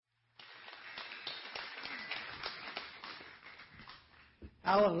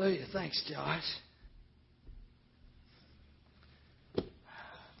Hallelujah. Thanks, Josh.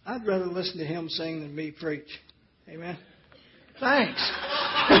 I'd rather listen to him sing than me preach. Amen. Thanks.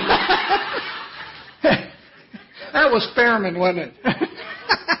 That was Fairman, wasn't it?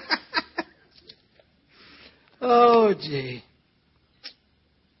 Oh, gee.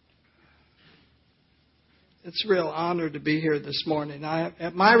 It's a real honor to be here this morning.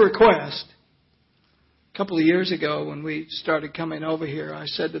 At my request, a couple of years ago when we started coming over here, I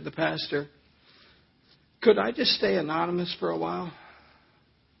said to the pastor, could I just stay anonymous for a while?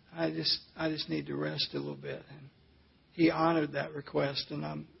 I just need to rest a little bit. And he honored that request, and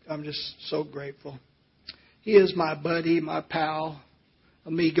I'm just so grateful. He is my buddy, my pal,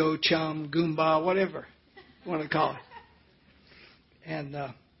 amigo, chum, goomba, whatever you want to call it. And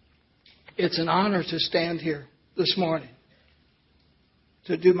it's an honor to stand here this morning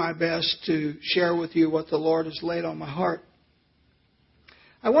to do my best to share with you what the Lord has laid on my heart.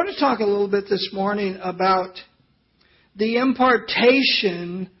 I want to talk a little bit this morning about the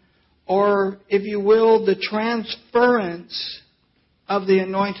impartation, or if you will, the transference of the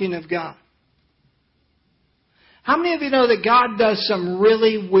anointing of God. How many of you know that God does some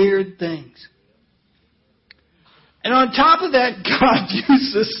really weird things? And on top of that, God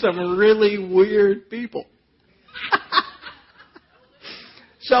uses some really weird people.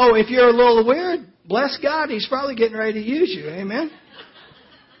 So if you're a little weird, bless God, He's probably getting ready to use you. Amen?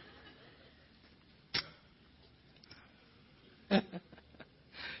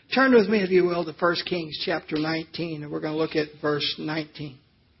 Turn with me, if you will, to 1 Kings chapter 19, and we're going to look at verse 19.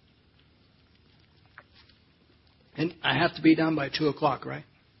 And I have to be done by 2 o'clock, right?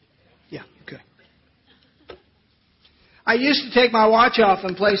 Yeah, okay. I used to take my watch off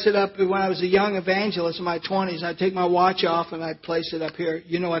and place it up when I was a young evangelist in my 20s. I'd take my watch off and I'd place it up here.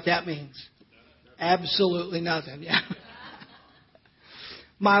 You know what that means? Absolutely nothing. Yeah.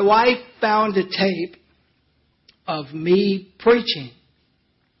 My wife found a tape of me preaching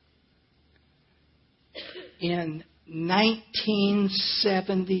in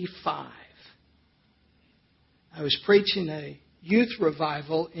 1975. I was preaching a youth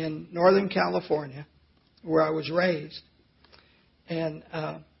revival in Northern California, where I was raised. And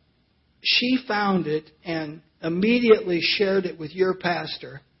she found it and immediately shared it with your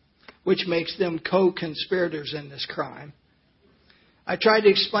pastor, which makes them co-conspirators in this crime. I tried to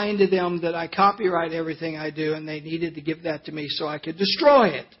explain to them that I copyright everything I do, and they needed to give that to me so I could destroy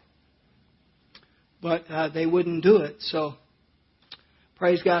it. But they wouldn't do it, so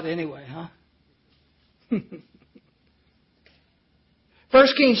praise God anyway, huh? 1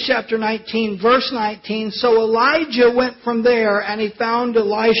 Kings chapter 19, verse 19. So Elijah went from there, and he found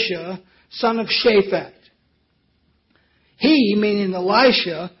Elisha, son of Shaphat. He, meaning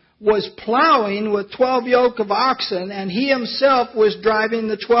Elisha, was plowing with 12 yoke of oxen, and he himself was driving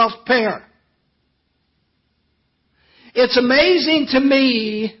the 12th pair. It's amazing to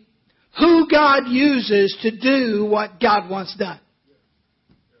me who God uses to do what God wants done.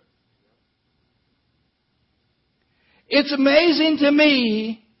 It's amazing to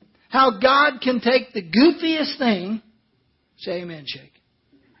me how God can take the goofiest thing, say amen, shake,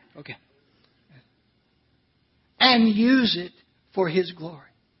 okay, and use it for His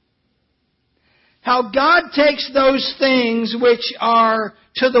glory. How God takes those things which are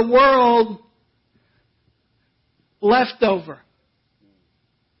to the world leftover.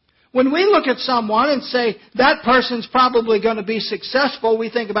 When we look at someone and say, that person's probably going to be successful, we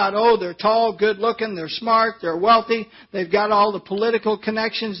think about, oh, they're tall, good looking, they're smart, they're wealthy, they've got all the political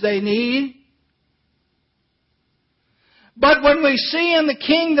connections they need. But when we see in the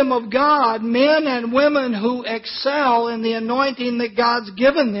kingdom of God men and women who excel in the anointing that God's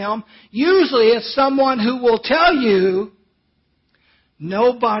given them, usually it's someone who will tell you,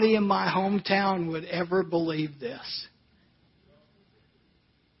 nobody in my hometown would ever believe this.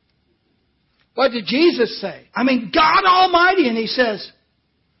 What did Jesus say? I mean, God Almighty. And He says,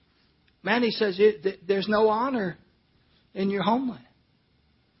 man, He says, there's no honor in your homeland.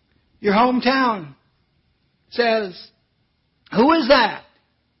 Your hometown says, who is that?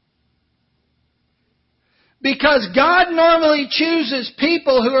 Because God normally chooses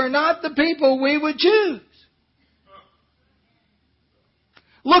people who are not the people we would choose.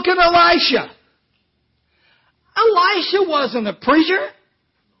 Look at Elisha. Elisha wasn't a preacher.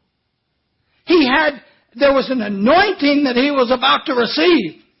 There was an anointing that he was about to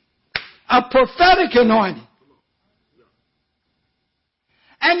receive. A prophetic anointing.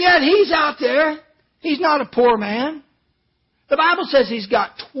 And yet he's out there. He's not a poor man. The Bible says he's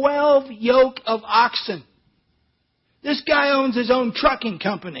got 12 yoke of oxen. This guy owns his own trucking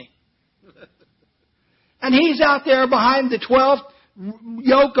company. And he's out there behind the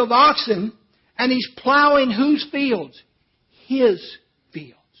yoke of oxen, and he's plowing whose fields? His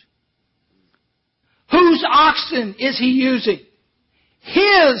fields. Whose oxen is he using?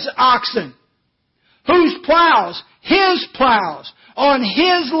 His oxen. Whose plows? His plows. On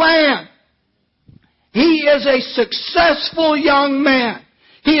his land. He is a successful young man.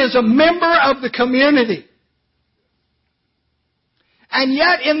 He is a member of the community. And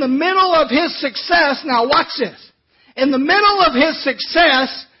yet in the middle of his success, now watch this. In the middle of his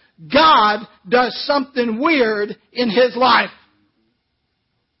success, God does something weird in his life.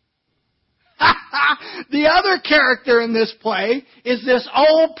 The other character in this play is this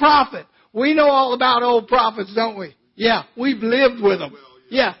old prophet. We know all about old prophets, don't we? Yeah, we've lived with them.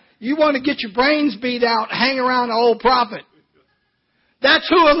 Yeah, you want to get your brains beat out, hang around an old prophet. That's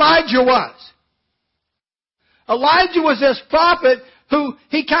who Elijah was. Elijah was this prophet who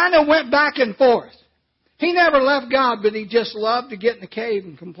he kind of went back and forth. He never left God, but he just loved to get in the cave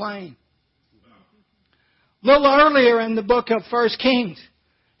and complain. A little earlier in the book of 1 Kings,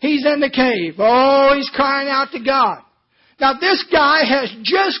 he's in the cave. Oh, he's crying out to God. Now this guy has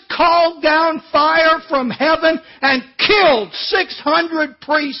just called down fire from heaven and killed 600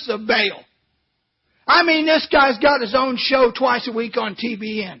 priests of Baal. I mean, this guy's got his own show twice a week on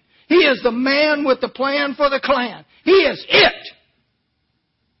TBN. He is the man with the plan for the clan. He is it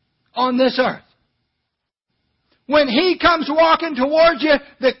on this earth. When he comes walking towards you,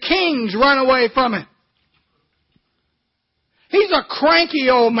 the kings run away from him. He's a cranky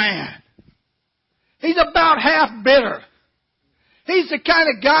old man. He's about half bitter. He's the kind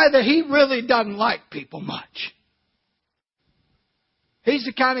of guy that he really doesn't like people much. He's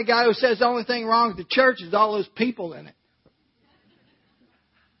the kind of guy who says the only thing wrong with the church is all those people in it.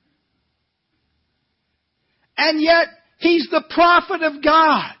 And yet, he's the prophet of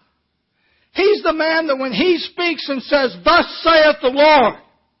God. He's the man that when he speaks and says, "Thus saith the Lord,"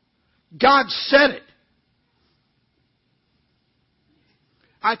 God said it.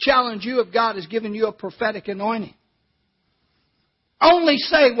 I challenge you, if God has given you a prophetic anointing, only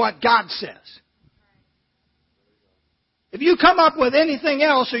say what God says. If you come up with anything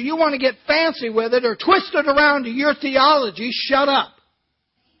else or you want to get fancy with it or twist it around to your theology, shut up.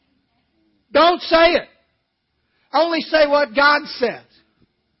 Don't say it. Only say what God says.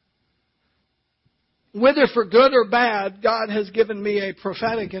 Whether for good or bad, God has given me a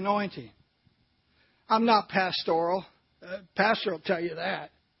prophetic anointing. I'm not pastoral. Pastor will tell you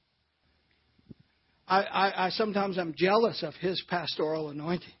that. I sometimes I'm jealous of his pastoral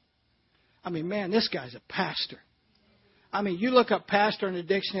anointing. I mean, man, this guy's a pastor. I mean, you look up pastor in the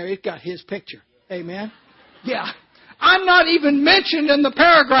dictionary, it's got his picture. Amen? Yeah. I'm not even mentioned in the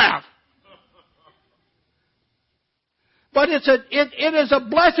paragraph. But it is a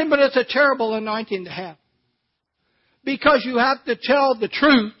blessing, but it's a terrible anointing to have. Because you have to tell the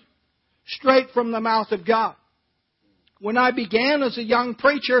truth straight from the mouth of God. When I began as a young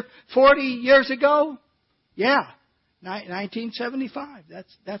preacher 40 years ago, 1975.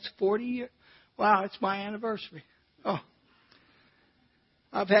 That's 40 years. Wow, it's my anniversary. Oh.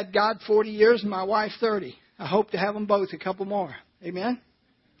 I've had God 40 years and my wife 30. I hope to have them both a couple more. Amen?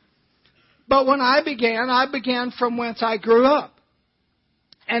 But when I began from whence I grew up.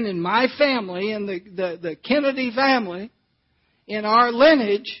 And in my family, in the Kennedy family, in our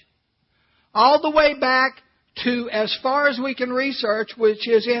lineage, all the way back to as far as we can research, which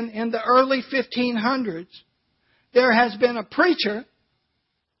is in the early 1500s, there has been a preacher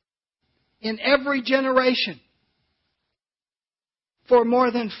in every generation for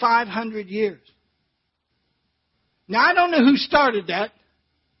more than 500 years. Now, I don't know who started that,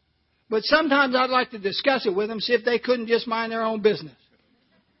 but sometimes I'd like to discuss it with them, see if they couldn't just mind their own business.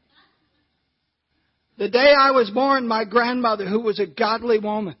 The day I was born, my grandmother, who was a godly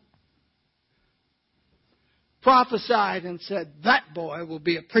woman, prophesied and said, "That boy will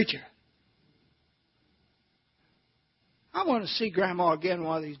be a preacher." I want to see Grandma again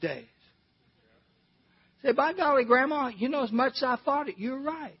one of these days. Say, "By golly, Grandma, you know, as much as I fought it, you're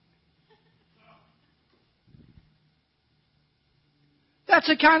right." That's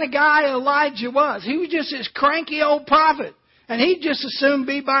the kind of guy Elijah was. He was just this cranky old prophet. And he'd just as soon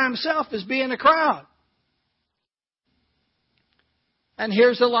be by himself as be in a crowd. And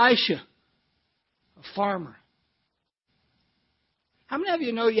here's Elisha, a farmer. How many of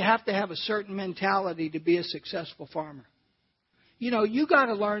you know you have to have a certain mentality to be a successful farmer? You know, you got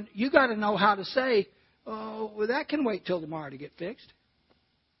to learn, you got to know how to say, "Oh, well, that can wait till tomorrow to get fixed."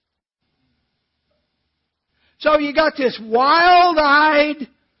 So you got this wild-eyed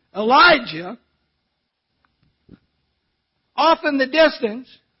Elijah off in the distance.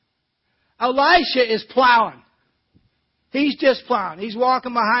 Elisha is plowing. He's just plowing. He's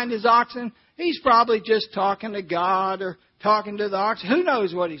walking behind his oxen. He's probably just talking to God or talking to the oxen. Who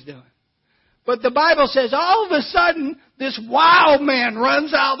knows what he's doing? But the Bible says all of a sudden this wild man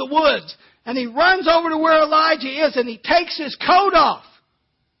runs out of the woods. And he runs over to where Elijah is and he takes his coat off.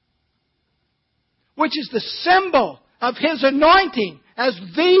 Which is the symbol of his anointing as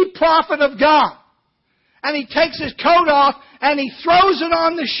the prophet of God. And he takes his coat off and he throws it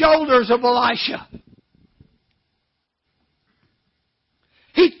on the shoulders of Elisha.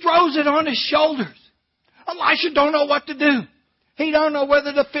 He throws it on his shoulders. Elisha don't know what to do. He don't know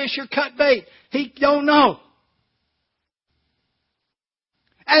whether to fish or cut bait. He don't know.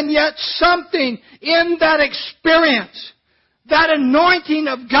 And yet something in that experience, that anointing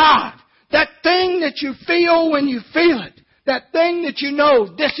of God, that thing that you feel when you feel it, that thing that you know,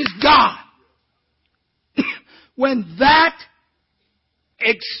 this is God. When that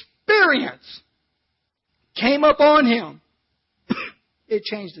experience came upon him, it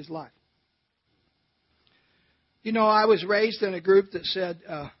changed his life. You know, I was raised in a group that said,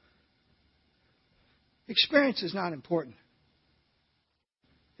 experience is not important.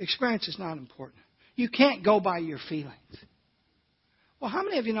 Experience is not important. You can't go by your feelings. Well, how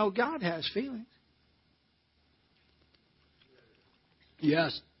many of you know God has feelings?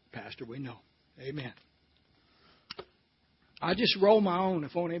 Yes, Pastor, we know. Amen. I just roll my own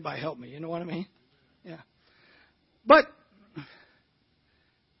if only anybody help me. You know what I mean? Yeah. But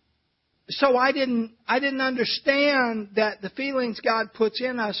so I didn't understand that the feelings God puts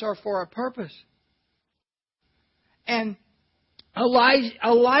in us are for a purpose. And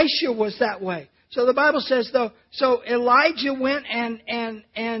Elisha was that way. So the Bible says, though, so Elijah went and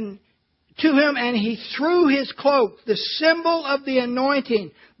to him and he threw his cloak, the symbol of the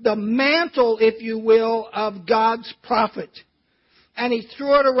anointing, the mantle, if you will, of God's prophet. And he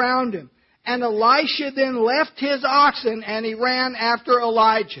threw it around him. And Elisha then left his oxen and he ran after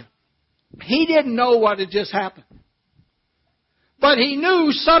Elijah. He didn't know what had just happened. But he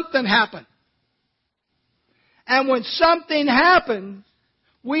knew something happened. And when something happens,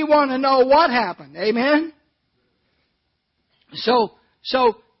 we want to know what happened. Amen? So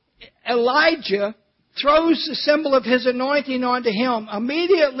Elijah throws the symbol of his anointing onto him.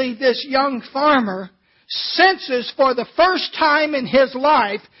 Immediately this young farmer senses for the first time in his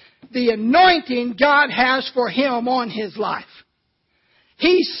life the anointing God has for him on his life.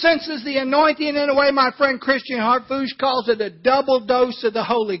 He senses the anointing in a way my friend Christian Hartfuge calls it a double dose of the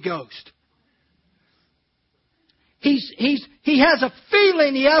Holy Ghost. He has a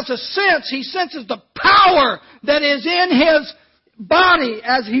feeling, he has a sense, he senses the power that is in his body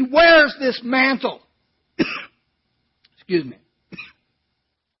as he wears this mantle. Excuse me.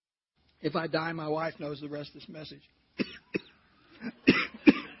 If I die, my wife knows the rest of this message.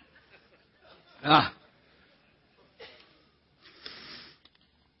 It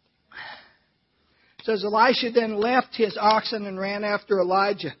says, Elisha then left his oxen and ran after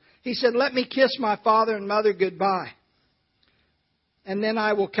Elijah. He said, let me kiss my father and mother goodbye, and then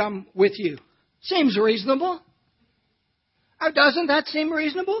I will come with you. Seems reasonable. Doesn't that seem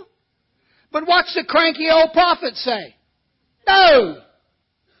reasonable? But what's the cranky old prophet say? No.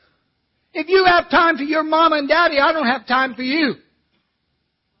 If you have time for your mama and daddy, I don't have time for you.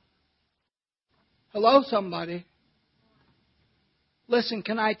 Hello, somebody. Listen,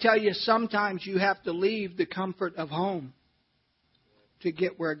 can I tell you, sometimes you have to leave the comfort of home to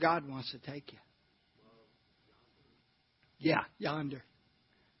get where God wants to take you. Yeah, yonder.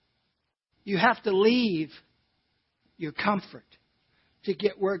 You have to leave your comfort to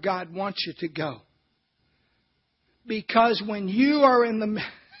get where God wants you to go. Because when you are in the...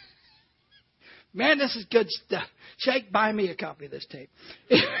 Man, this is good stuff. Shake, buy me a copy of this tape.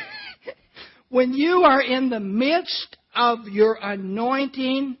 When you are in the midst of your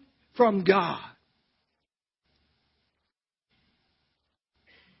anointing from God,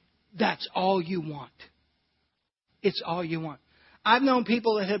 that's all you want. It's all you want. I've known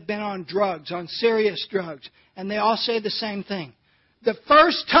people that have been on drugs, on serious drugs, and they all say the same thing. The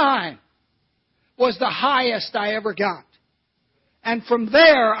first time was the highest I ever got. And from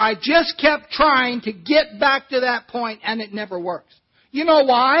there, I just kept trying to get back to that point, and it never works. You know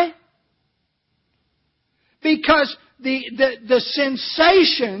why? Because the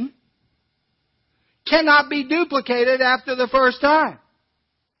sensation cannot be duplicated after the first time.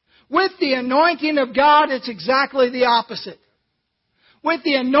 With the anointing of God, it's exactly the opposite. With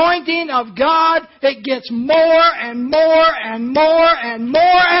the anointing of God, it gets more and more and more and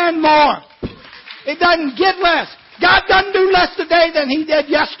more and more. It doesn't get less. God doesn't do less today than He did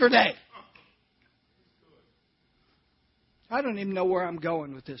yesterday. I don't even know where I'm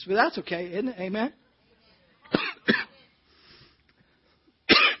going with this, but that's okay, isn't it? Amen?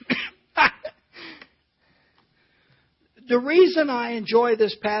 The reason I enjoy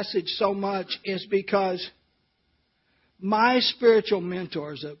this passage so much is because my spiritual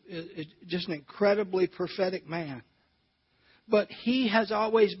mentor is just an incredibly prophetic man. But he has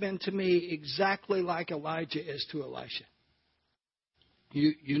always been to me exactly like Elijah is to Elisha.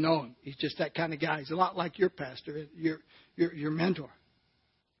 You know him. He's just that kind of guy. He's a lot like your pastor, your mentor.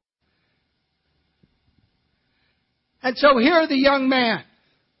 And so here the young man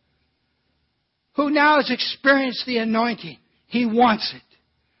who now has experienced the anointing. He wants it.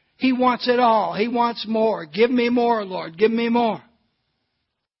 He wants it all. He wants more. Give me more, Lord. Give me more.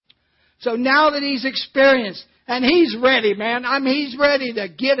 So now that he's experienced, and he's ready, man. He's ready to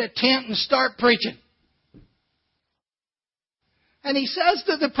get a tent and start preaching. And he says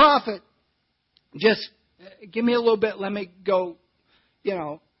to the prophet, just give me a little bit. Let me go,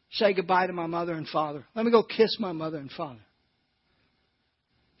 say goodbye to my mother and father. Let me go kiss my mother and father.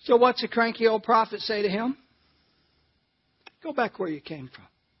 So what's the cranky old prophet say to him? Go back where you came from.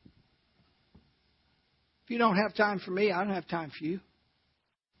 If you don't have time for me, I don't have time for you.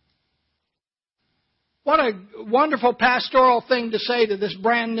 What a wonderful pastoral thing to say to this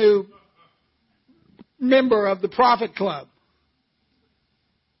brand new member of the Prophet Club.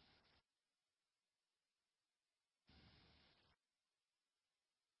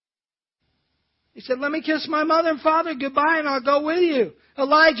 He said, let me kiss my mother and father goodbye and I'll go with you.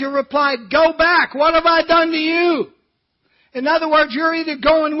 Elijah replied, go back. What have I done to you? In other words, you're either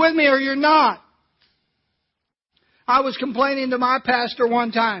going with me or you're not. I was complaining to my pastor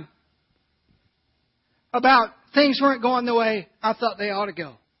one time about things weren't going the way I thought they ought to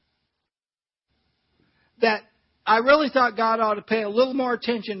go. That I really thought God ought to pay a little more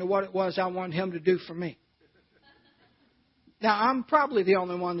attention to what it was I wanted Him to do for me. Now, I'm probably the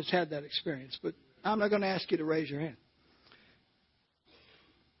only one that's had that experience, but I'm not going to ask you to raise your hand.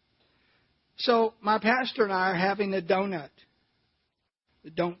 So my pastor and I are having a donut.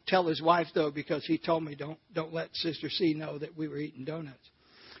 Don't tell his wife, though, because he told me don't let Sister C know that we were eating donuts.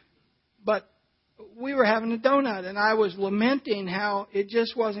 But we were having a donut, and I was lamenting how it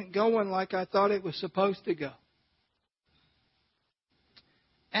just wasn't going like I thought it was supposed to go.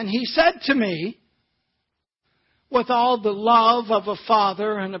 And he said to me, with all the love of a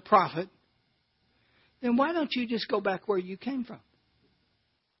father and a prophet, then why don't you just go back where you came from?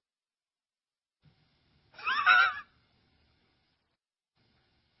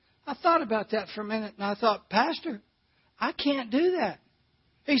 I thought about that for a minute, and I thought, Pastor, I can't do that.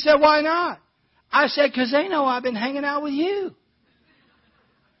 He said, why not? I said, because they know I've been hanging out with you.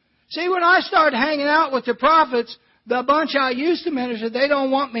 See, when I started hanging out with the prophets, the bunch I used to minister, they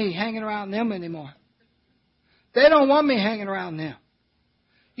don't want me hanging around them anymore. They don't want me hanging around them.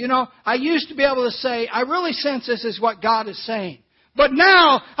 I used to be able to say, I really sense this is what God is saying. But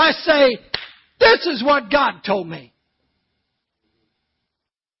now I say, this is what God told me.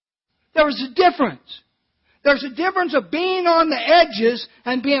 There was a difference. There's a difference of being on the edges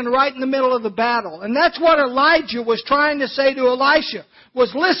and being right in the middle of the battle. And that's what Elijah was trying to say to Elisha,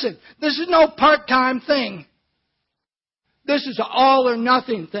 was listen, this is no part-time thing. This is an all or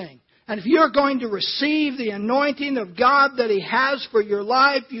nothing thing. And if you're going to receive the anointing of God that He has for your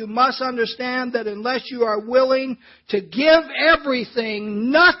life, you must understand that unless you are willing to give everything,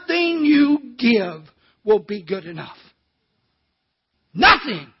 nothing you give will be good enough.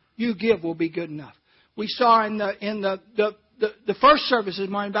 Nothing you give will be good enough. We saw in the first service this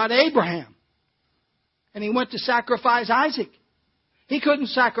morning about Abraham. And he went to sacrifice Isaac. He couldn't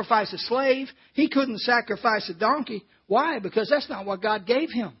sacrifice a slave. He couldn't sacrifice a donkey. Why? Because that's not what God gave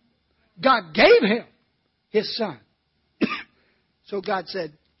him. God gave him His son. So God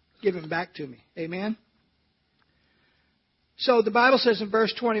said, give him back to me. Amen? So the Bible says in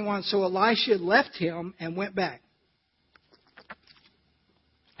verse 21, so Elisha left him and went back.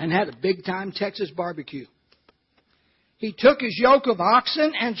 And had a big-time Texas barbecue. He took his yoke of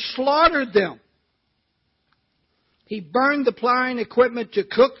oxen and slaughtered them. He burned the plowing equipment to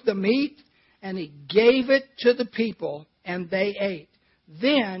cook the meat, and he gave it to the people, and they ate.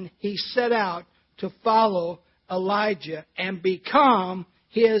 Then he set out to follow Elijah and become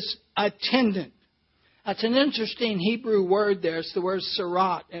his attendant. That's an interesting Hebrew word there. It's the word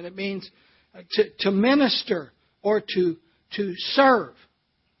sarat, and it means to minister or to serve.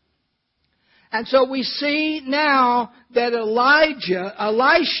 And so we see now that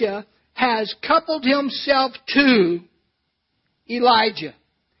Elisha has coupled himself to Elijah.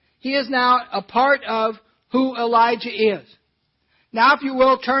 He is now a part of who Elijah is. Now, if you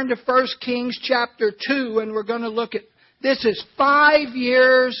will, turn to 1 Kings chapter 2, and we're going to look at, this is 5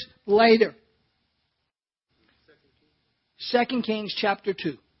 years later. 2 Kings chapter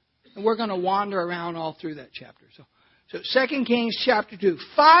 2. And we're going to wander around all through that chapter. So 2 Kings chapter 2.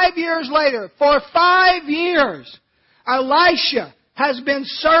 5 years later, for 5 years, Elisha has been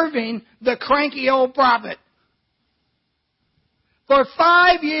serving the cranky old prophet. For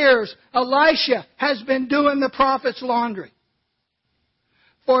 5 years, Elisha has been doing the prophet's laundry.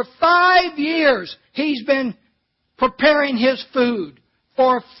 For 5 years, he's been preparing his food.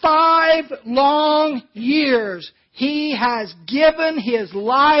 For 5 long years, he has given his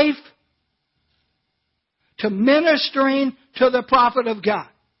life to ministering to the prophet of God.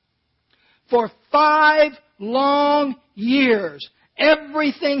 For 5 long years,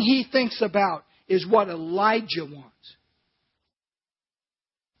 everything he thinks about is what Elijah wants.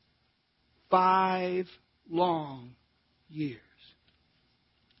 5 long years.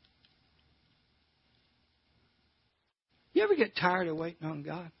 You ever get tired of waiting on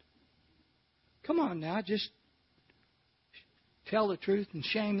God? Come on now, just tell the truth and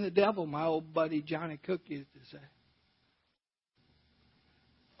shame the devil, my old buddy Johnny Cook used to say.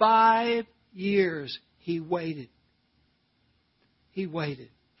 5 years he waited. He waited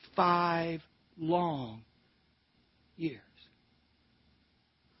 5 long years.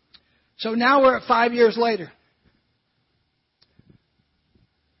 So now we're at 5 years later.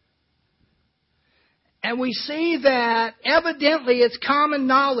 And we see that evidently it's common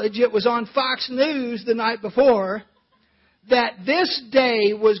knowledge, it was on Fox News the night before, that this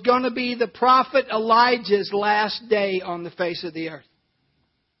day was going to be the prophet Elijah's last day on the face of the earth.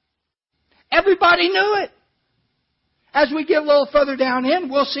 Everybody knew it. As we get a little further down in,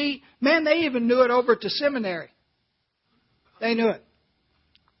 we'll see, man, they even knew it over to seminary. They knew it.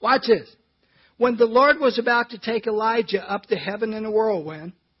 Watch this. When the Lord was about to take Elijah up to heaven in a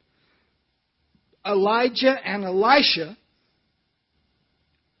whirlwind, Elijah and Elisha,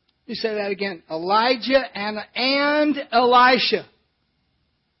 you say that again, Elijah and Elisha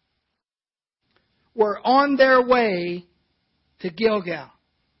were on their way to Gilgal.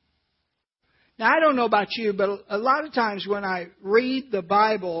 Now, I don't know about you, but a lot of times when I read the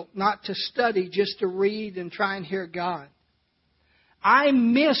Bible, not to study, just to read and try and hear God, I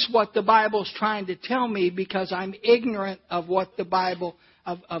miss what the Bible's trying to tell me because I'm ignorant of what the Bible,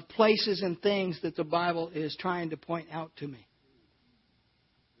 of places and things that the Bible is trying to point out to me.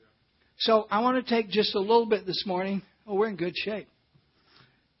 So I want to take just a little bit this morning. Oh, we're in good shape.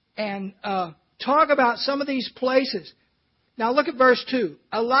 And talk about some of these places. Now look at verse 2.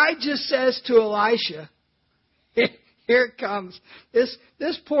 Elijah says to Elisha, here it comes. This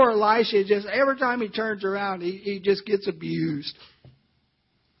poor Elisha, just every time he turns around, he just gets abused.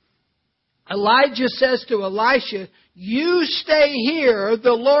 Elijah says to Elisha, you stay here,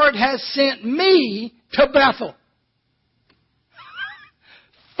 the Lord has sent me to Bethel.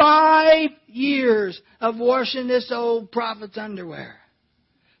 5 years of washing this old prophet's underwear.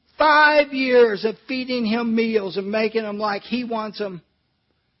 5 years of feeding him meals and making him like he wants them,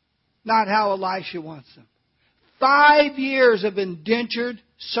 not how Elisha wants them. 5 years of indentured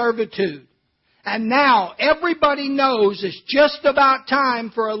servitude. And now everybody knows it's just about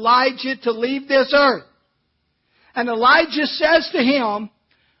time for Elijah to leave this earth. And Elijah says to him,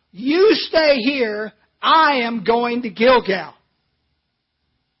 you stay here, I am going to Gilgal.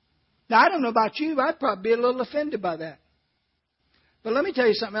 Now I don't know about you, I'd probably be a little offended by that. But let me tell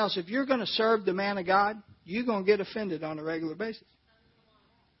you something else. If you're going to serve the man of God, you're going to get offended on a regular basis.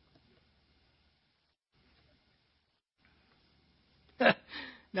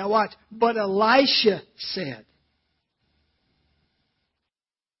 Now watch. But Elisha said,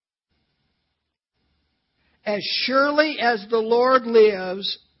 as surely as the Lord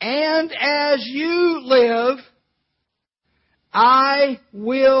lives and as you live, I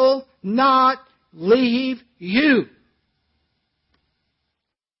will not leave you.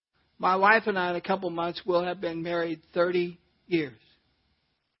 My wife and I, in a couple months, will have been married 30 years.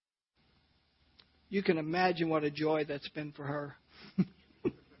 You can imagine what a joy that's been for her.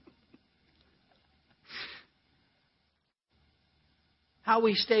 How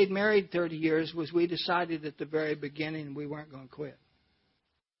we stayed married 30 years was we decided at the very beginning we weren't going to quit.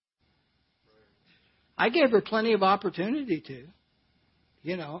 I gave her plenty of opportunity to.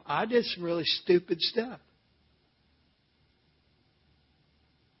 You know, I did some really stupid stuff.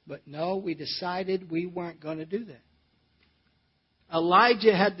 But no, we decided we weren't going to do that.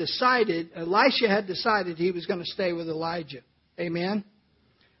 Elisha had decided he was going to stay with Elijah. Amen?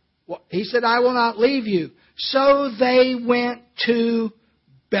 Well, he said, I will not leave you. So they went to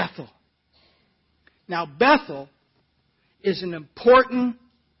Bethel. Now, Bethel is an important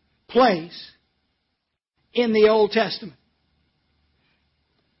place in the Old Testament.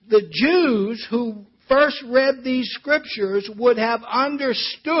 The Jews who first read these scriptures would have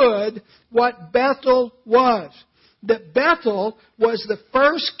understood what Bethel was. that Bethel was the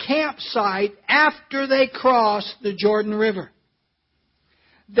first campsite after they crossed the Jordan River.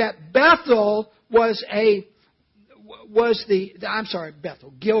 That Bethel Gilgal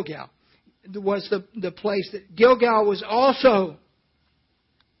was the place that Gilgal was also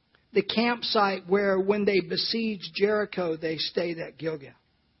the campsite where when they besieged Jericho, they stayed at Gilgal.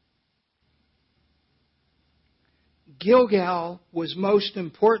 Gilgal was most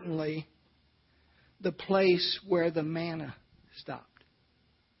importantly the place where the manna stopped.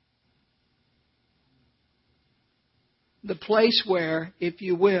 The place where, if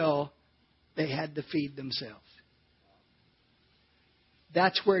you will, they had to feed themselves.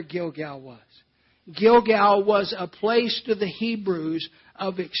 That's where Gilgal was. Gilgal was a place to the Hebrews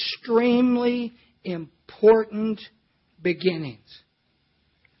of extremely important beginnings.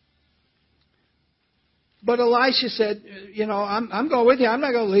 But Elisha said, I'm going with you. I'm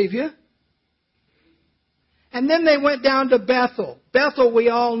not going to leave you. And then they went down to Bethel. Bethel, we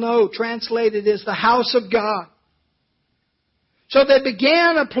all know, translated as the house of God. So they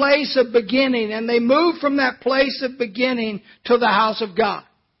began a place of beginning, and they moved from that place of beginning to the house of God.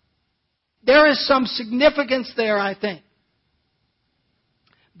 There is some significance there, I think.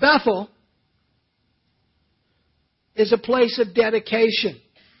 Bethel is a place of dedication.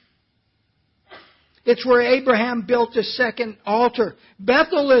 It's where Abraham built a second altar.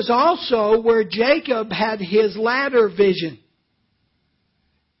 Bethel is also where Jacob had his ladder vision.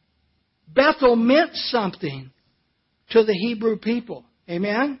 Bethel meant something to the Hebrew people.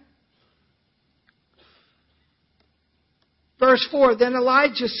 Amen? Verse 4, then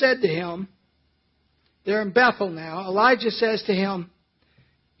Elijah said to him, they're in Bethel now, Elijah says to him,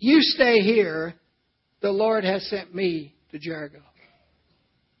 you stay here, the Lord has sent me to Jericho.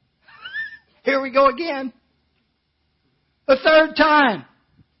 Here we go again. The third time.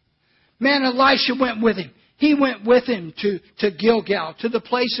 Man, Elisha went with him. He went with him to Gilgal, to the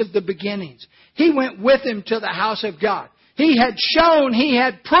place of the beginnings. He went with him to the house of God. He had shown, he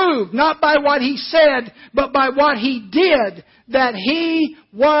had proved, not by what he said, but by what he did, that he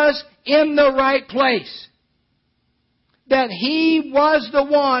was in the right place. That he was the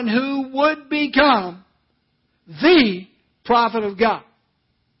one who would become the prophet of God.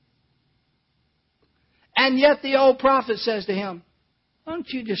 And yet the old prophet says to him, why don't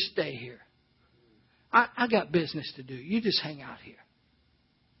you just stay here? I got business to do. You just hang out here.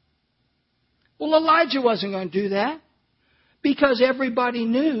 Well, Elijah wasn't going to do that because everybody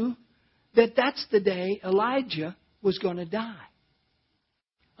knew that that's the day Elijah was going to die.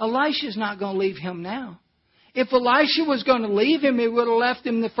 Elisha's not going to leave him now. If Elisha was going to leave him, he would have left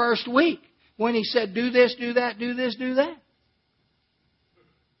him the first week when he said, do this, do that, do this, do that.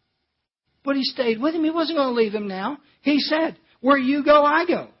 But he stayed with him. He wasn't going to leave him now. He said, where you go, I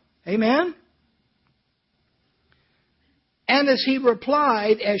go. Amen? And as he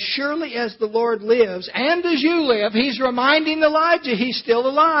replied, as surely as the Lord lives and as you live, he's reminding Elijah he's still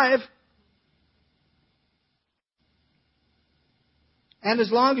alive. And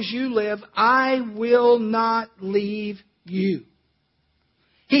as long as you live, I will not leave you.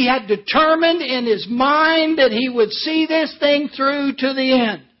 He had determined in his mind that he would see this thing through to the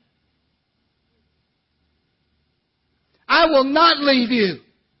end. I will not leave you.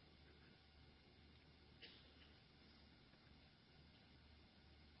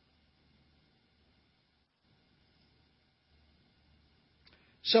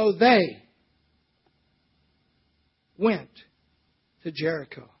 So they went to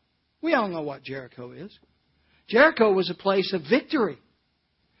Jericho. We all know what Jericho is. Jericho was a place of victory.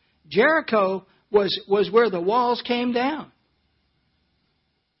 Jericho was where the walls came down.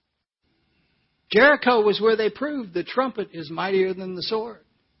 Jericho was where they proved the trumpet is mightier than the sword.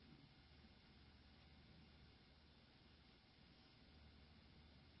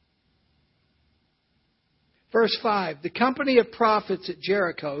 Verse 5, the company of prophets at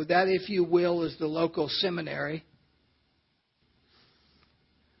Jericho, that if you will is the local seminary.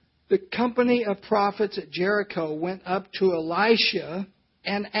 The company of prophets at Jericho went up to Elisha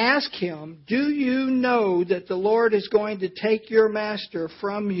and asked him, do you know that the Lord is going to take your master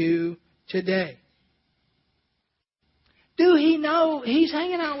from you today? Do he know? He's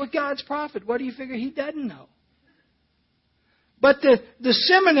hanging out with God's prophet. What do you figure he doesn't know? But the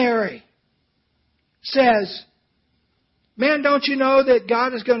seminary says, man, don't you know that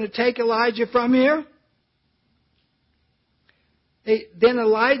God is going to take Elijah from here? Then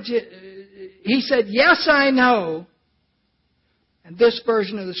Elijah, he said, yes, I know. And this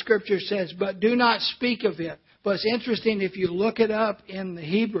version of the scripture says, but do not speak of it. But it's interesting if you look it up in the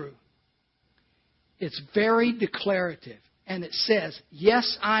Hebrew. It's very declarative. And it says,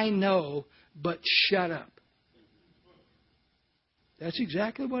 yes, I know, but shut up. That's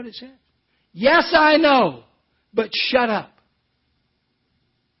exactly what it says. Yes, I know, but shut up.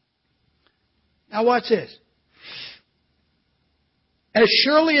 Now watch this. As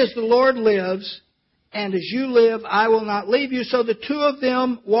surely as the Lord lives, and as you live, I will not leave you. So the two of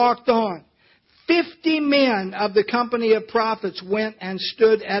them walked on. 50 men of the company of prophets went and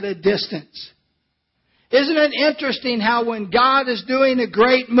stood at a distance. Isn't it interesting how when God is doing a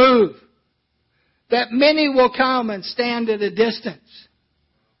great move, that many will come and stand at a distance?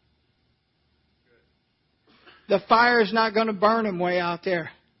 The fire is not going to burn them way out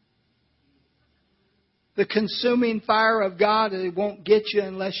there. The consuming fire of God, it won't get you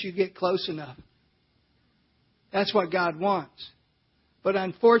unless you get close enough. That's what God wants. But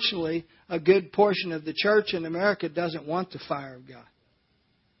unfortunately, a good portion of the church in America doesn't want the fire of God.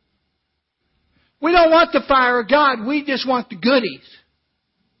 We don't want the fire of God. We just want the goodies.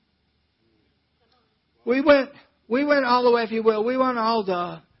 We went all the way, if you will. We want all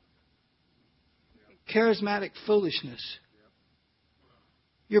the charismatic foolishness.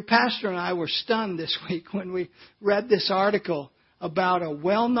 Your pastor and I were stunned this week when we read this article about a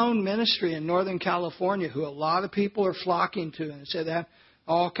well-known ministry in Northern California who a lot of people are flocking to. And it said that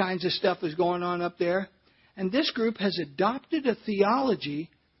all kinds of stuff is going on up there. And this group has adopted a theology.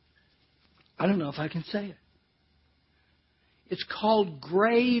 I don't know if I can say it. It's called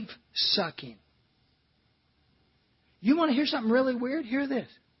grave sucking. You want to hear something really weird? Hear this.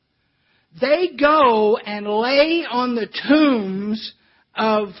 They go and lay on the tombs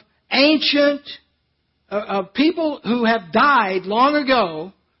of ancient, of people who have died long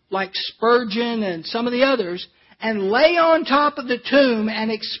ago, like Spurgeon and some of the others, and lay on top of the tomb and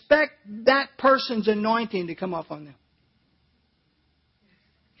expect that person's anointing to come off on them.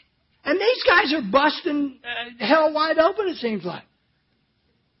 And these guys are busting hell wide open, it seems like.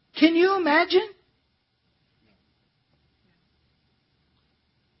 Can you imagine?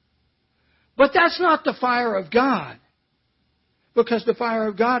 But that's not the fire of God. Because the fire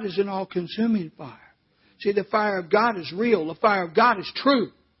of God is an all-consuming fire. See, the fire of God is real. The fire of God is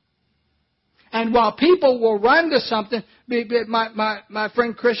true. And while people will run to something, my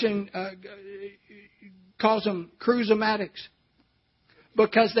friend Christian calls them cruise-o-matics.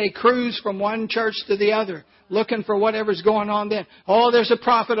 Because they cruise from one church to the other, looking for whatever's going on then. Oh, there's a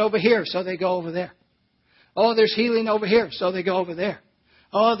prophet over here, so they go over there. Oh, there's healing over here, so they go over there.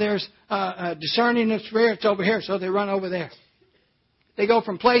 Oh, there's discerning of spirits over here, so they run over there. They go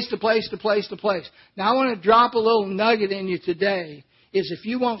from place to place to place to place. Now, I want to drop a little nugget in you today, is if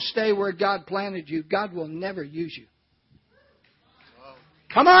you won't stay where God planted you, God will never use you.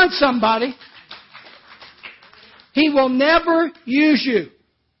 Come on, somebody. He will never use you.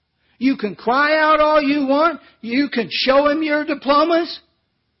 You can cry out all you want. You can show Him your diplomas.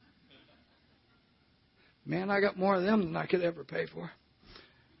 Man, I got more of them than I could ever pay for.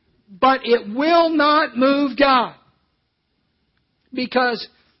 But it will not move God. Because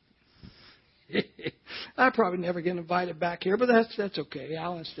I probably never get invited back here, but that's okay.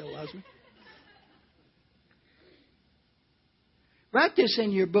 Alan still loves me. Write this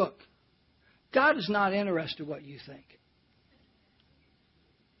in your book. God is not interested in what you think.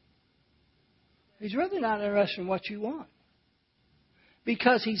 He's really not interested in what you want.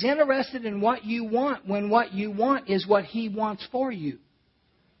 Because He's interested in what you want when what you want is what He wants for you.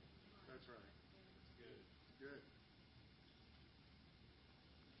 That's right. Good. Good.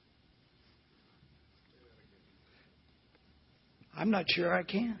 I'm not sure I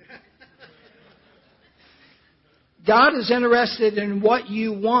can. God is interested in what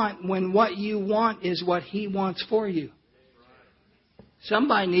you want when what you want is what He wants for you.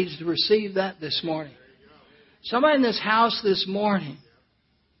 Somebody needs to receive that this morning. Somebody in this house this morning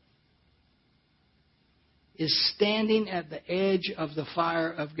is standing at the edge of the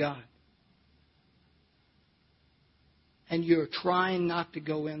fire of God. And you're trying not to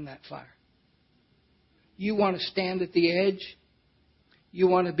go in that fire. You want to stand at the edge. You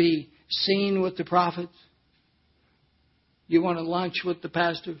want to be seen with the prophets. You want to lunch with the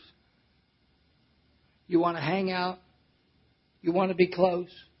pastors. You want to hang out. You want to be close.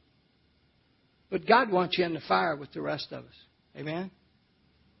 But God wants you in the fire with the rest of us. Amen?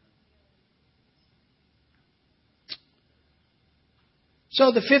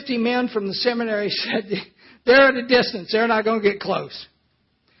 So the 50 men from the seminary said, they're at a distance. They're not going to get close.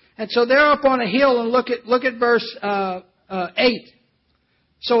 And so they're up on a hill, and look at verse 8.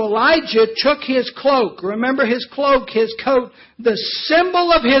 So Elijah took his cloak. Remember his cloak, his coat, the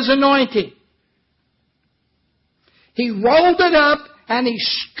symbol of his anointing. He rolled it up and he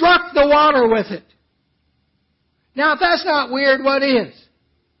struck the water with it. Now, if that's not weird, what is?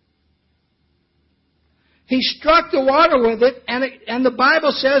 He struck the water with it, and the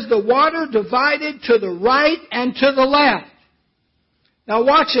Bible says the water divided to the right and to the left. Now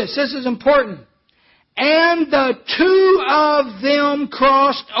watch this. This is important. And the two of them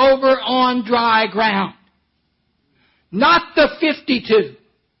crossed over on dry ground. Not the 52.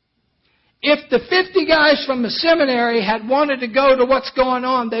 If the 50 guys from the seminary had wanted to go to what's going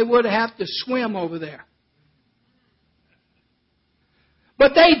on, they would have to swim over there.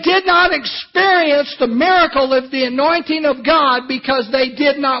 But they did not experience the miracle of the anointing of God because they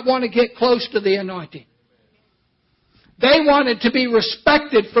did not want to get close to the anointing. They wanted to be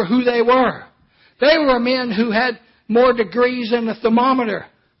respected for who they were. They were men who had more degrees than a thermometer.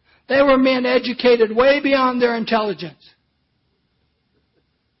 They were men educated way beyond their intelligence.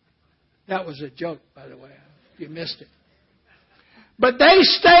 That was a joke, by the way, if you missed it. But they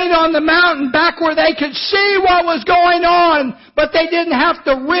stayed on the mountain back where they could see what was going on, but they didn't have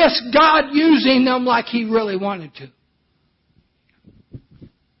to risk God using them like He really wanted to.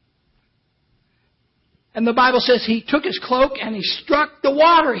 And the Bible says He took His cloak and He struck the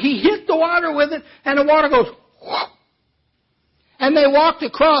water. He hit the water with it, and the water goes whoop. And they walked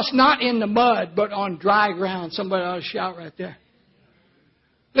across, not in the mud, but on dry ground. Somebody ought to shout right there.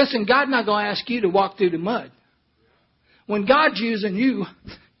 Listen, God's not going to ask you to walk through the mud. When God's using you,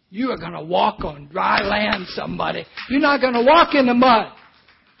 you are going to walk on dry land, somebody. You're not going to walk in the mud.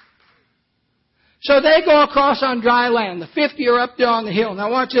 So they go across on dry land. The 50 are up there on the hill.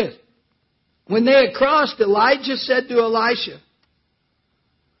 Now watch this. When they had crossed, Elijah said to Elisha,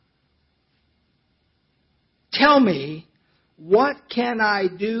 "Tell me, what can I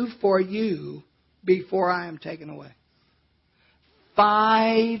do for you before I am taken away?"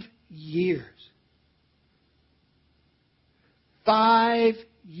 5 years. 5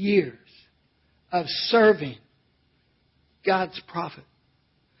 years of serving God's prophet.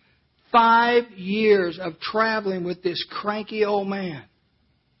 5 years of traveling with this cranky old man.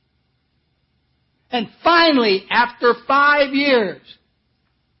 And finally, after 5 years,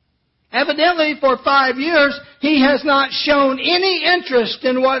 evidently for 5 years, he has not shown any interest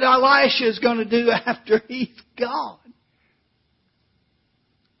in what Elisha is going to do after he's gone.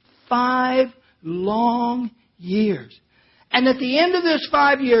 5 long years. And at the end of this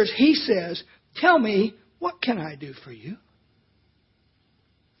 5 years, he says, "Tell me, what can I do for you?"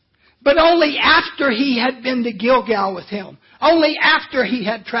 But only after he had been to Gilgal with him. Only after he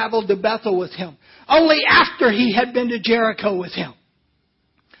had traveled to Bethel with him. Only after he had been to Jericho with him.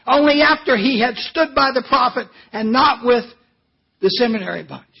 Only after he had stood by the prophet and not with the seminary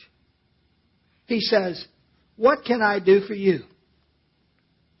bunch. He says, "What can I do for you?"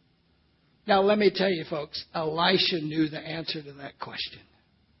 Now let me tell you folks, Elisha knew the answer to that question.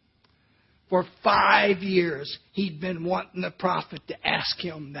 For 5 years, he'd been wanting the prophet to ask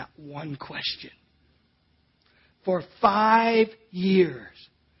him that one question. For 5 years,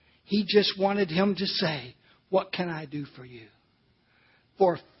 he just wanted him to say, "What can I do for you?"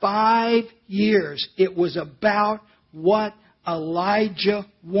 For 5 years, it was about what Elijah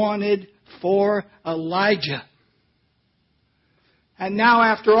wanted for Elijah. And now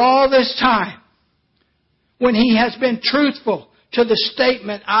after all this time, when he has been truthful to the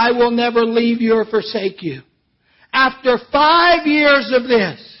statement, "I will never leave you or forsake you," after 5 years of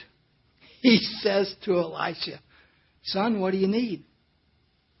this, he says to Elisha, "Son, what do you need?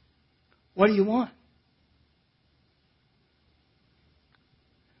 What do you want?"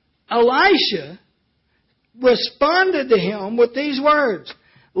 Elisha responded to him with these words,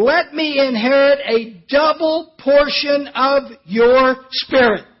 "Let me inherit a double portion of your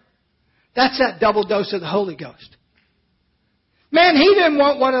spirit." That's that double dose of the Holy Ghost. Man, he didn't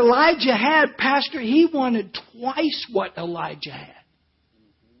want what Elijah had, Pastor. He wanted twice what Elijah had.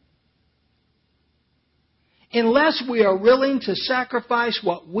 Unless we are willing to sacrifice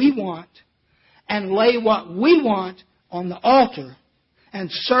what we want and lay what we want on the altar and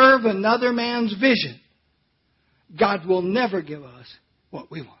serve another man's vision, God will never give us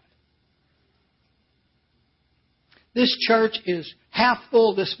what we want. This church is half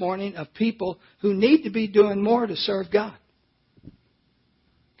full this morning of people who need to be doing more to serve God.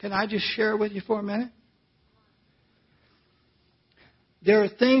 Can I just share with you for a minute? There are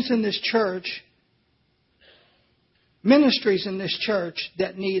things in this church, ministries in this church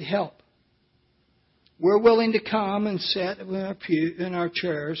that need help. We're willing to come and sit in our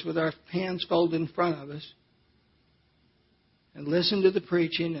chairs with our hands folded in front of us and listen to the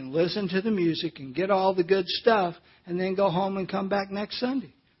preaching and listen to the music and get all the good stuff and then go home and come back next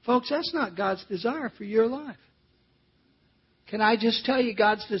Sunday. Folks, that's not God's desire for your life. Can I just tell you,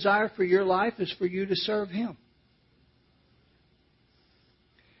 God's desire for your life is for you to serve Him.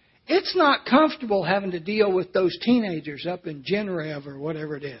 It's not comfortable having to deal with those teenagers up in Genrev or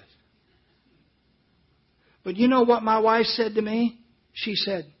whatever it is. But you know what my wife said to me? She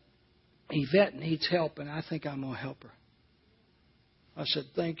said, Yvette needs help, and I think I'm going to help her. I said,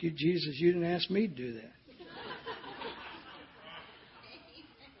 thank you, Jesus. You didn't ask me to do that.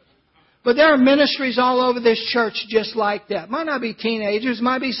 But there are ministries all over this church just like that. Might not be teenagers,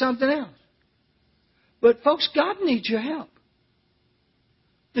 might be something else. But folks, God needs your help.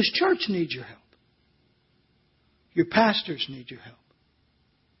 This church needs your help. Your pastors need your help.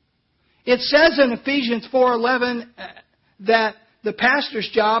 It says in Ephesians 4:11 that the pastor's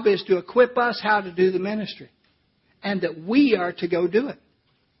job is to equip us how to do the ministry. And that we are to go do it.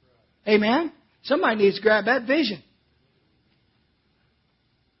 Amen? Somebody needs to grab that vision.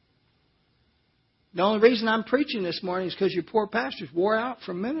 The only reason I'm preaching this morning is because your poor pastor's wore out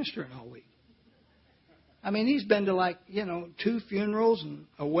from ministering all week. I mean, he's been to 2 funerals and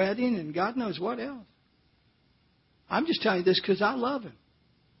a wedding and God knows what else. I'm just telling you this because I love him.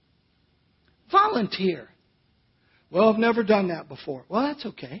 Volunteer. Well, I've never done that before. Well, that's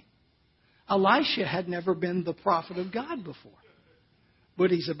okay. Elisha had never been the prophet of God before.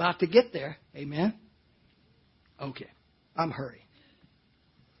 But he's about to get there. Amen? Okay. I'm hurrying.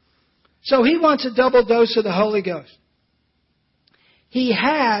 So he wants a double dose of the Holy Ghost. He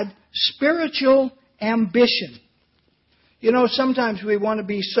had spiritual ambition. You know, sometimes we want to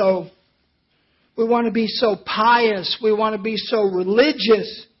be so pious. We want to be so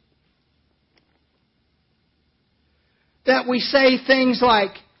religious that we say things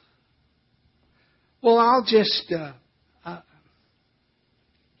like, well, I'll just...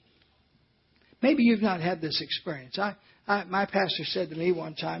 maybe you've not had this experience. My pastor said to me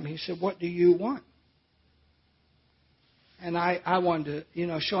one time, he said, what do you want? And I wanted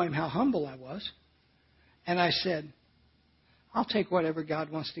to, show him how humble I was. And I said, I'll take whatever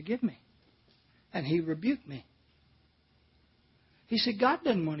God wants to give me. And he rebuked me. He said, God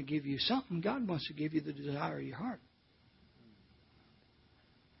doesn't want to give you something. God wants to give you the desire of your heart.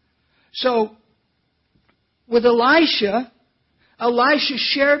 So, with Elisha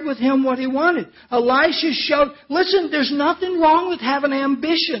shared with him what he wanted. Elisha showed, listen, there's nothing wrong with having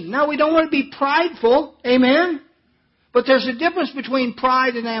ambition. Now, we don't want to be prideful. Amen? But there's a difference between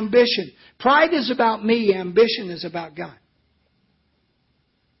pride and ambition. Pride is about me. Ambition is about God.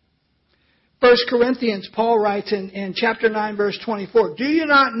 1 Corinthians, Paul writes in chapter 9, verse 24, do you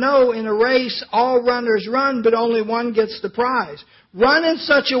not know in a race all runners run, but only one gets the prize? Run in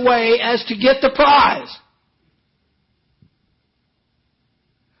such a way as to get the prize.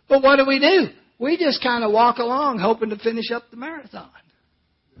 But what do? We just kind of walk along hoping to finish up the marathon.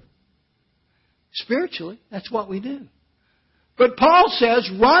 Spiritually, that's what we do. But Paul says,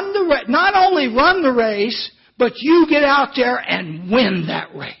 not only run the race, but you get out there and win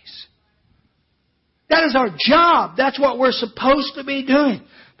that race. That is our job. That's what we're supposed to be doing.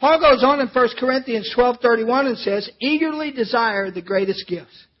 Paul goes on in 1 Corinthians 12:31 and says, eagerly desire the greatest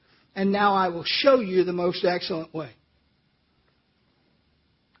gifts. And now I will show you the most excellent way.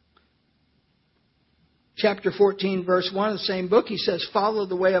 Chapter 14, verse 1 of the same book, he says, follow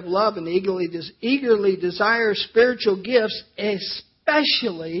the way of love and eagerly desire spiritual gifts,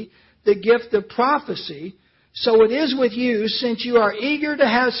 especially the gift of prophecy. So it is with you, since you are eager to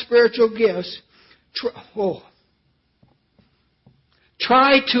have spiritual gifts,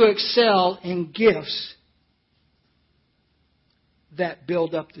 try to excel in gifts that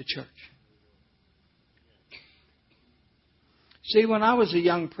build up the church. See, when I was a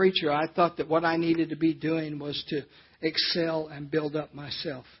young preacher, I thought that what I needed to be doing was to excel and build up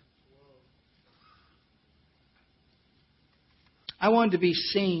myself. I wanted to be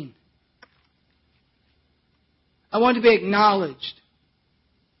seen. I wanted to be acknowledged.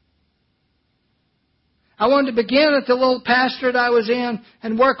 I wanted to begin at the little pastorate I was in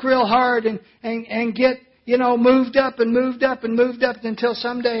and work real hard and get, moved up until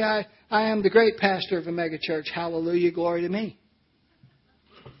someday I am the great pastor of a mega church. Hallelujah, glory to me.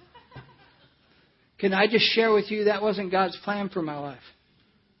 Can I just share with you that wasn't God's plan for my life?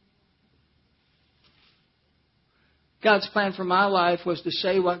 God's plan for my life was to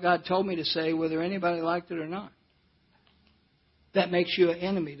say what God told me to say, whether anybody liked it or not. That makes you an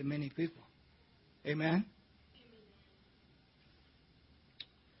enemy to many people. Amen?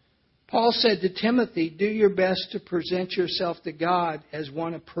 Paul said to Timothy, do your best to present yourself to God as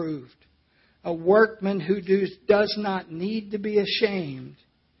one approved, a workman who does not need to be ashamed,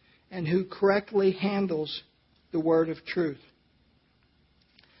 and who correctly handles the word of truth.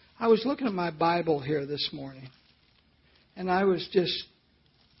 I was looking at my Bible here this morning, and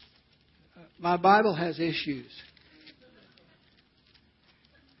my Bible has issues.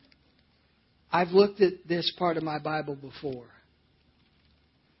 I've looked at this part of my Bible before.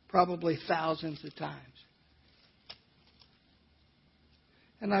 Probably thousands of times.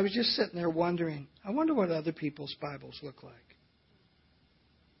 And I was just sitting there wondering, I wonder what other people's Bibles look like.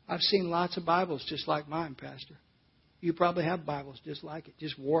 I've seen lots of Bibles just like mine, Pastor. You probably have Bibles just like it,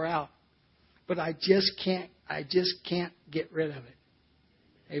 just wore out. But I just can't get rid of it.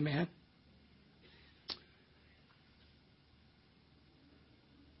 Amen.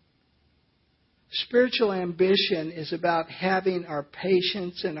 Spiritual ambition is about having our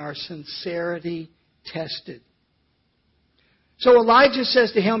patience and our sincerity tested. So Elijah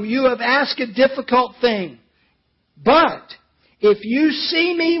says to him, "You have asked a difficult thing, but if you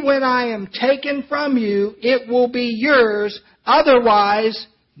see me when I am taken from you, it will be yours. Otherwise,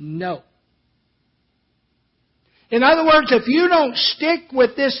 no." In other words, if you don't stick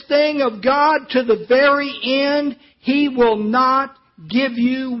with this thing of God to the very end, He will not give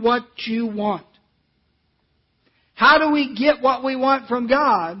you what you want. How do we get what we want from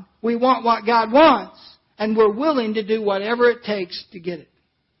God? We want what God wants, and we're willing to do whatever it takes to get it.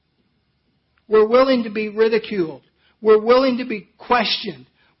 We're willing to be ridiculed. We're willing to be questioned.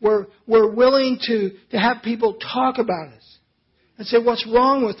 We're willing to have people talk about us and say, "What's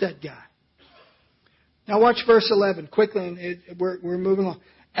wrong with that guy?" Now watch verse 11 quickly, and we're moving along.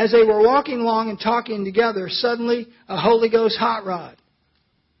 As they were walking along and talking together, suddenly a Holy Ghost hot rod,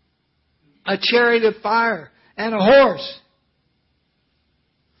 a chariot of fire, and a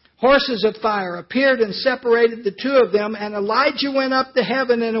horses of fire appeared and separated the two of them, and Elijah went up to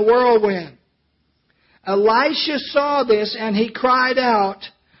heaven in a whirlwind. Elisha saw this, and he cried out,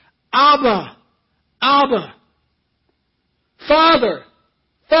 "Abba, Abba, Father,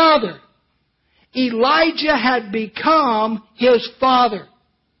 Father." Elijah had become his father.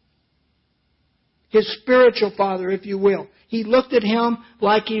 His spiritual father, if you will. He looked at him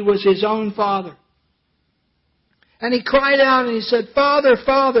like he was his own father. And he cried out and he said, "Father,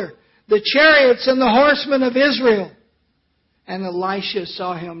 Father, the chariots and the horsemen of Israel." And Elisha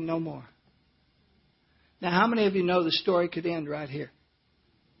saw him no more. Now, how many of you know the story could end right here?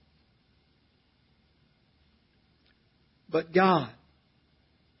 But God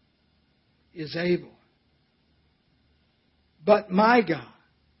is able. But my God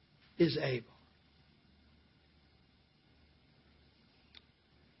is able.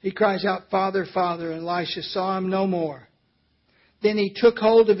 He cries out, "Father, Father," and Elisha saw him no more. Then he took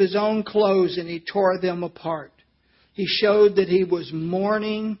hold of his own clothes and he tore them apart. He showed that he was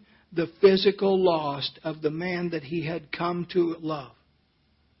mourning the physical loss of the man that he had come to love,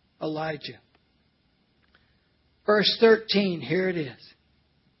 Elijah. Verse 13, here it is.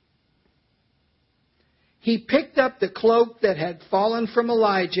 He picked up the cloak that had fallen from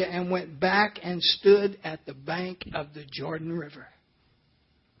Elijah and went back and stood at the bank of the Jordan River.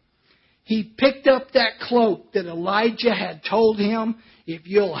 He picked up that cloak that Elijah had told him, "If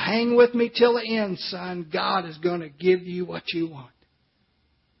you'll hang with me till the end, son, God is going to give you what you want."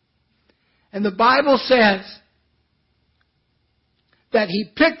 And the Bible says that he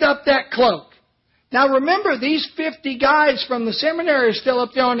picked up that cloak. Now remember, these 50 guys from the seminary are still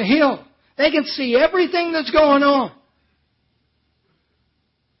up there on the hill. They can see everything that's going on.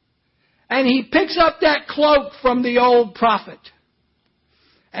 And he picks up that cloak from the old prophet.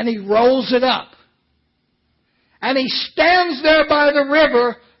 And he rolls it up. And he stands there by the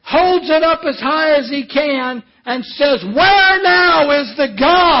river, holds it up as high as he can, and says, "Where now is the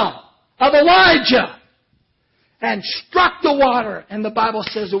God of Elijah?" And struck the water. And the Bible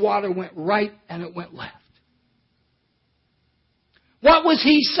says the water went right and it went left. What was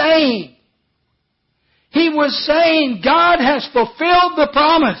he saying? He was saying, God has fulfilled the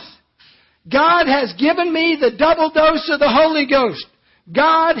promise. God has given me the double dose of the Holy Ghost.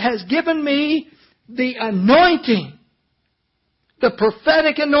 God has given me the anointing, the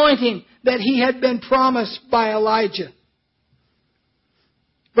prophetic anointing that he had been promised by Elijah.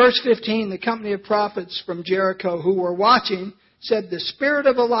 Verse 15, the company of prophets from Jericho who were watching said, "The spirit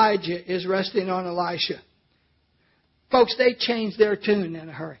of Elijah is resting on Elisha." Folks, they changed their tune in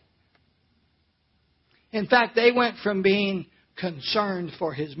a hurry. In fact, they went from being concerned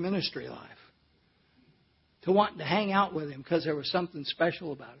for his ministry life to wanting to hang out with him because there was something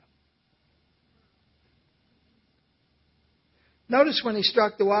special about him. Notice when he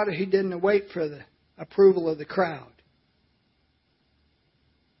struck the water, he didn't wait for the approval of the crowd.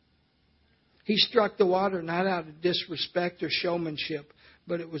 He struck the water not out of disrespect or showmanship,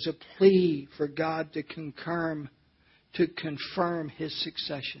 but it was a plea for God to confirm his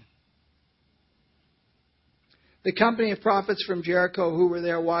succession. The company of prophets from Jericho who were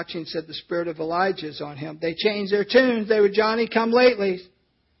there watching said, "The spirit of Elijah is on him." They changed their tunes. They were Johnny-come-latelys.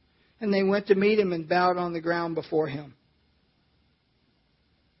 And they went to meet him and bowed on the ground before him.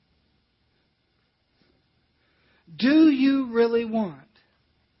 Do you really want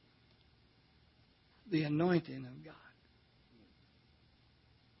the anointing of God?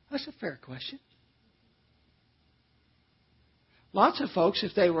 That's a fair question. Lots of folks,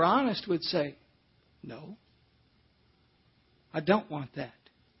 if they were honest, would say, no, I don't want that.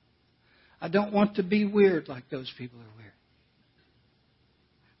 I don't want to be weird like those people are weird.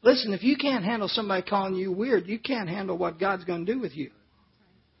 Listen, if you can't handle somebody calling you weird, you can't handle what God's going to do with you.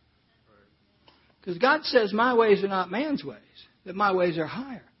 Because God says my ways are not man's ways, that my ways are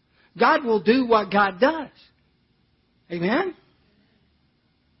higher. God will do what God does. Amen?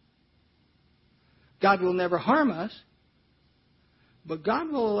 God will never harm us, but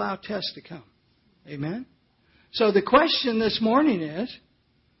God will allow tests to come. Amen? So the question this morning is,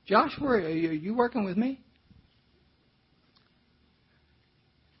 Josh, where are you? Are you working with me?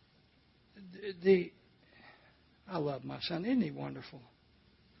 I love my son. Isn't he wonderful?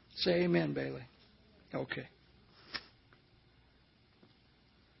 Say amen, Bailey. Okay.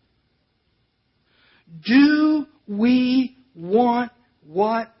 Do we want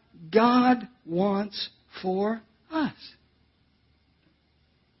what God wants for us?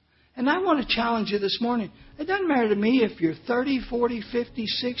 And I want to challenge you this morning. It doesn't matter to me if you're 30, 40, 50,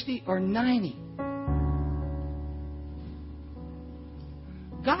 60, or 90.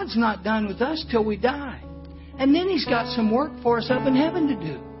 God's not done with us till we die. And then He's got some work for us up in heaven to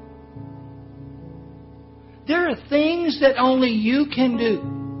do. There are things that only you can do.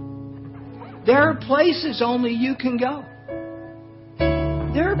 There are places only you can go.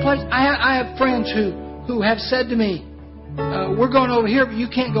 There are places. I have friends who have said to me, we're going over here, but you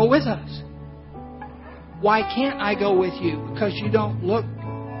can't go with us. Why can't I go with you? Because you don't look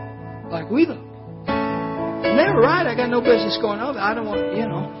like we look. And they were right. I got no business going over. I don't want,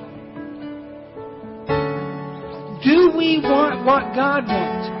 Do we want what God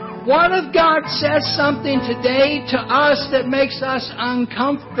wants? What if God says something today to us that makes us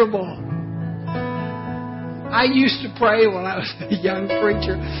uncomfortable? I used to pray when I was a young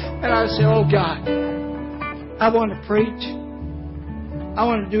preacher, and I would say, oh God, I want to preach. I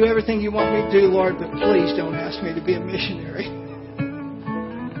want to do everything you want me to do, Lord, but please don't ask me to be a missionary.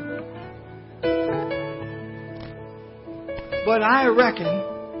 But I reckon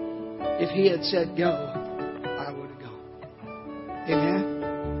if He had said go, I would have gone. Amen?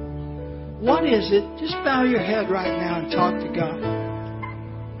 What is it? Just bow your head right now and talk to God.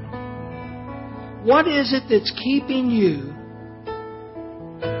 What is it that's keeping you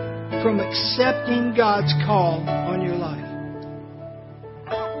from accepting God's call on your life?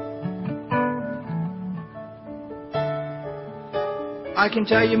 I can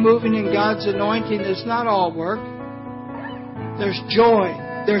tell you, moving in God's anointing is not all work. There's joy.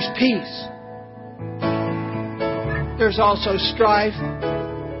 There's peace. There's also strife,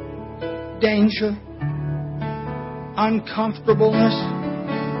 danger, uncomfortableness,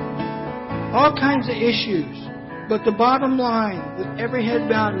 all kinds of issues. But the bottom line, with every head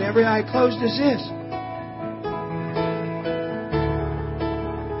bowed and every eye closed, is this.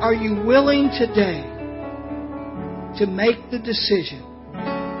 Are you willing today to make the decision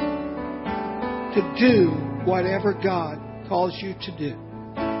to do whatever God calls you to do?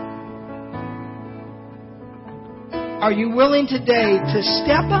 Are you willing today to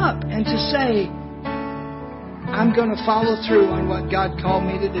step up and to say, I'm going to follow through on what God called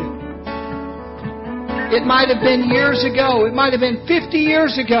me to do? It might have been years ago. It might have been 50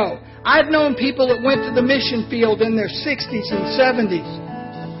 years ago. I've known people that went to the mission field in their 60s and 70s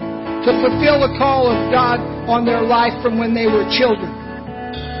to fulfill the call of God on their life from when they were children.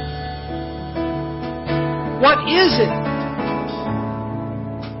 What is it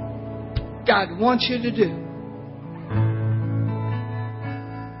God wants you to do?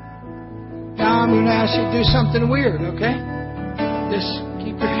 Now I'm going to ask you to do something weird, okay? Just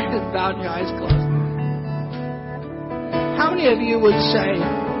keep your head bowed and your eyes closed. How many of you would say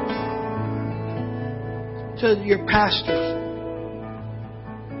to your pastors,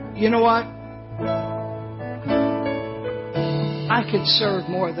 you know what? I could serve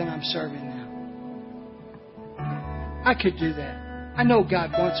more than I'm serving now. I could do that. I know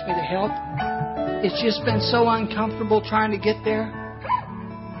God wants me to help. It's just been so uncomfortable trying to get there.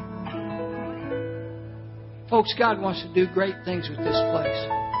 Folks, God wants to do great things with this place.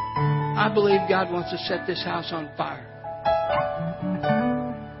 I believe God wants to set this house on fire.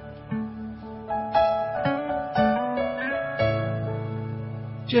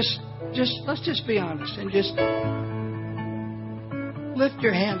 Let's just be honest and just lift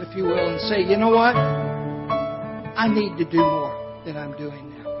your hand, if you will, and say, you know what? I need to do more than I'm doing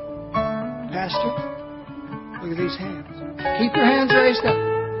now. Pastor, look at these hands. Keep your hands raised up.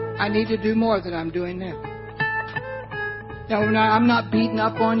 I need to do more than I'm doing now. Now, I'm not beating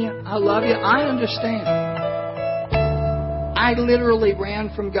up on you. I love you. I understand. I literally ran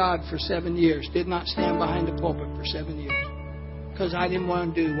from God for 7 years. Did not stand behind the pulpit for 7 years. Because I didn't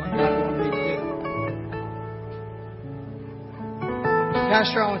want to do what God wanted me to do.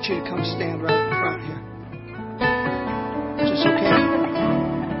 Pastor, I want you to come stand right in front here. Is this okay?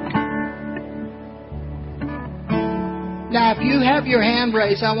 Now, if you have your hand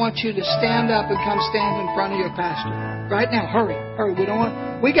raised, I want you to stand up and come stand in front of your pastor. Right now, hurry.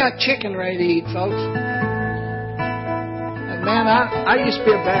 We got chicken ready to eat, folks. And man, I used to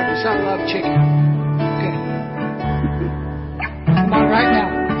be a Baptist. I love chicken. Okay. Come on, right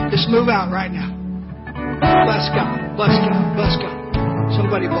now. Just move out right now. Bless God. Bless God. Bless God.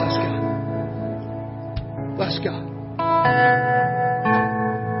 Somebody bless God. Bless God.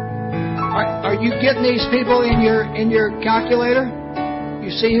 Are you getting these people in your calculator?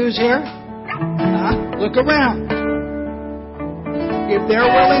 You see who's here? Look around. If they're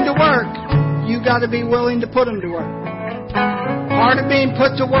willing to work, you got to be willing to put them to work. Part of being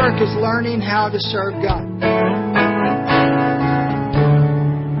put to work is learning how to serve God.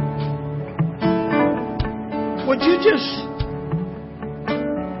 Would you just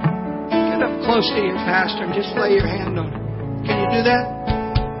get up close to your pastor and just lay your hand on him? Can you do that?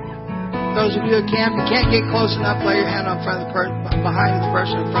 Those of you who can't, if you can't get close enough, lay your hand on front of the behind the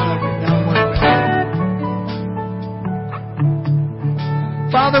person in front of you. That'll work.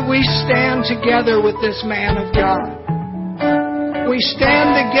 Father, we stand together with this man of God. We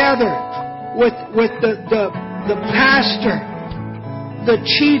stand together with the pastor, the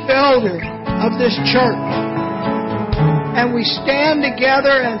chief elder of this church. And we stand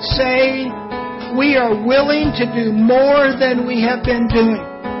together and say, we are willing to do more than we have been doing.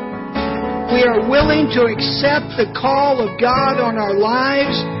 We are willing to accept the call of God on our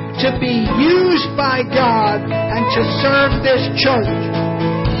lives to be used by God and to serve this church.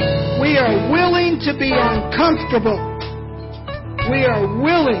 We are willing to be uncomfortable. We are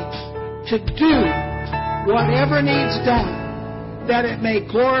willing to do whatever needs done that it may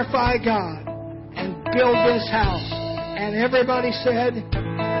glorify God and build this house. And everybody said,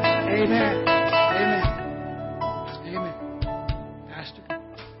 Amen.